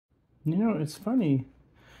You know, it's funny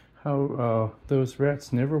how those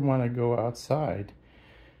rats never want to go outside,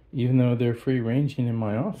 even though they're free ranging in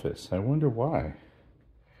my office. I wonder why.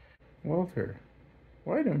 Walter,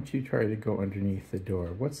 why don't you try to go underneath the door?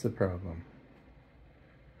 What's the problem?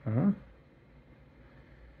 Huh?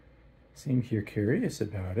 Seems you're curious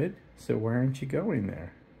about it, so why aren't you going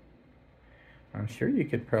there? I'm sure you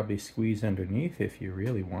could probably squeeze underneath if you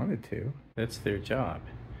really wanted to. That's their job.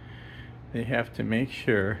 They have to make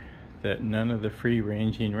sure that none of the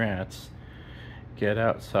free-ranging rats get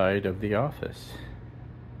outside of the office.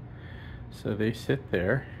 So they sit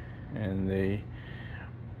there and they,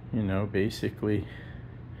 basically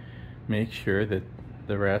make sure that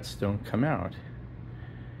the rats don't come out.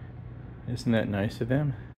 Isn't that nice of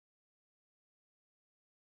them?